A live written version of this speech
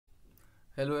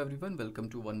Hello everyone, welcome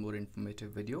to one more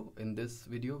informative video. In this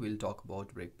video, we'll talk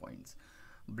about breakpoints.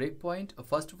 Breakpoint,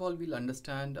 first of all, we'll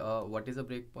understand what is a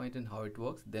breakpoint and how it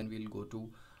works. Then we'll go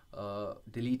to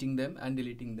deleting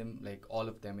them like all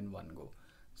of them in one go.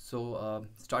 So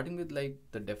starting with like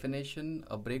the definition,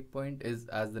 a breakpoint is,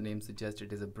 as the name suggests,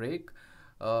 it is a break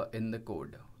in the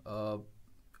code. All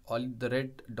the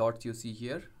red dots you see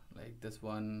here, like this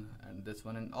one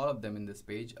and all of them in this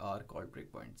page are called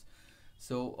breakpoints.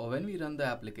 So when we run the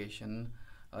application,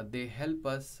 they help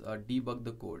us debug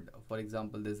the code. For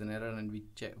example, there's an error and we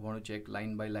want to check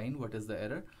line by line what is the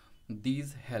error.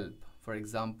 These help. For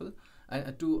example,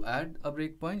 and to add a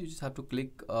breakpoint, you just have to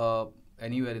click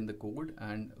anywhere in the code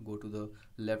and go to the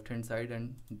left hand side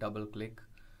and double click.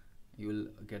 You will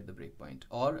get the breakpoint.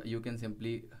 Or you can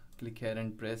simply click here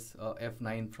and press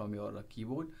F9 from your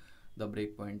keyboard. The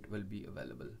breakpoint will be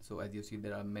available. So as you see,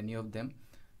 there are many of them.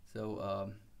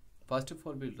 So first of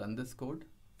all, we'll run this code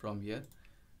from here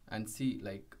and see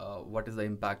like what is the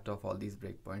impact of all these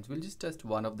breakpoints. We'll just test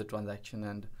one of the transaction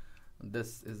and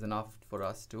this is enough for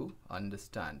us to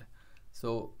understand.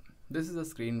 So this is a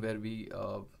screen where we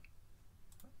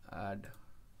add,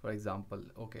 for example,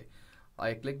 okay,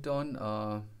 I clicked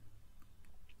on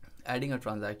adding a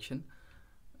transaction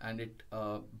and it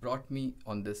brought me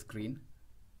on this screen.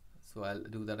 So I'll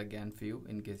do that again for you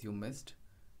in case you missed.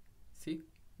 See,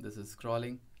 this is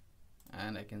scrolling.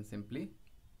 And I can simply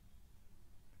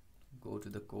go to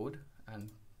the code and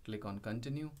click on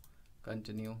continue,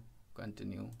 continue,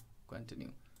 continue,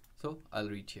 continue. So I'll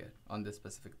reach here on this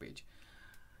specific page.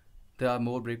 There are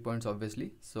more breakpoints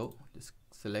obviously, so just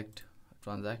select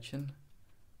transaction,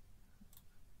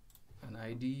 an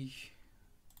ID.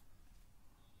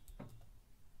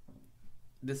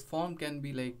 This form can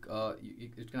be like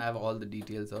it can have all the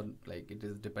details, or like it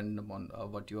is dependent upon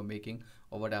what you are making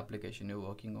or what application you're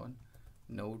working on.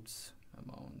 Notes,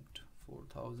 amount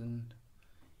 4,000,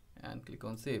 and click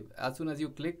on save. As soon as you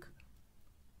click,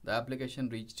 the application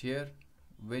reached here,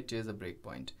 which is a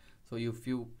breakpoint. So if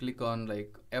you click on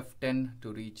like F10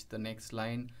 to reach the next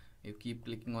line, you keep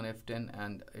clicking on F10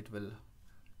 and it will,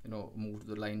 you know, move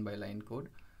to the line by line code.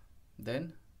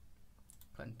 Then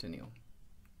continue.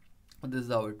 This is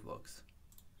how it works.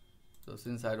 So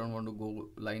since I don't want to go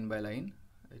line by line,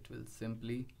 it will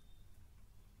simply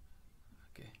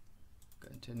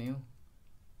continue.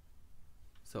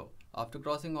 So after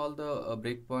crossing all the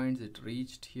breakpoints, it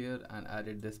reached here and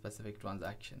added this specific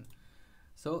transaction.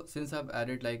 So since I've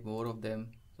added like more of them,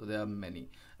 so there are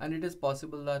many, and it is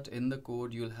possible that in the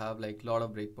code you'll have like lot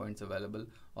of breakpoints available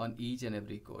on each and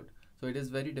every code. So it is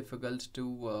very difficult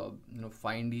to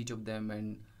find each of them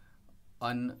and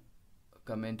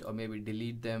uncomment or maybe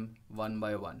delete them one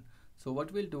by one. So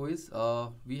what we'll do is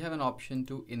we have an option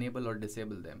to enable or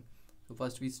disable them. So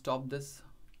first we stop this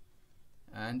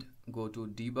and go to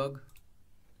debug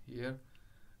here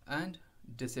and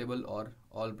disable or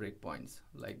all breakpoints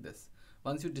like this.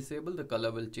 Once you disable, the color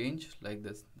will change like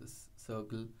this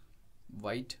circle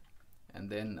white, and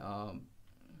then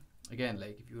again,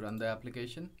 like if you run the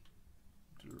application,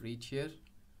 it will reach here,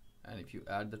 and if you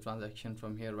add the transaction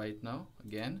from here right now,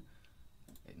 again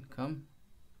income,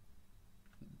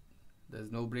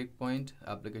 there's no breakpoint,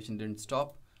 application didn't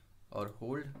stop or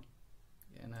hold.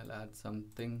 And I'll add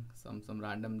something, some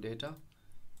random data,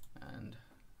 and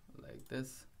like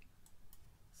this,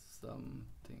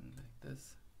 something like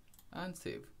this, and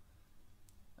save.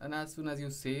 And as soon as you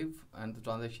save and the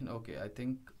transaction, okay, I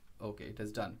think okay, it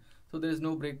is done. So there is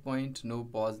no breakpoint, no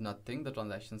pause, nothing. The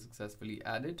transaction successfully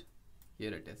added.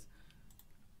 Here it is.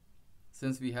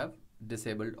 Since we have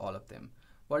disabled all of them.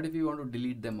 What if you want to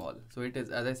delete them all? So it is,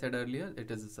 as I said earlier,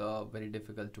 it is very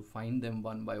difficult to find them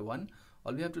one by one.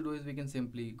 All we have to do is we can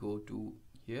simply go to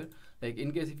here. Like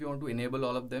in case if you want to enable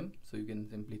all of them, so you can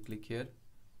simply click here.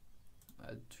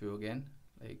 I'll show you again,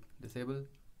 like disable,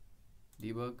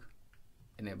 debug,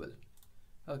 enable.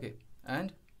 Okay,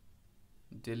 and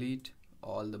delete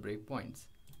all the breakpoints.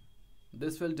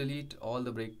 This will delete all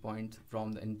the breakpoints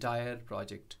from the entire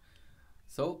project.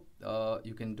 So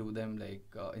you can do them like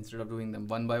instead of doing them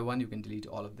one by one, you can delete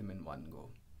all of them in one go.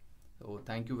 So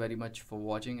thank you very much for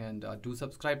watching, and do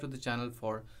subscribe to the channel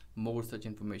for more such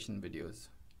information videos.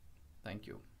 Thank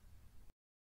you.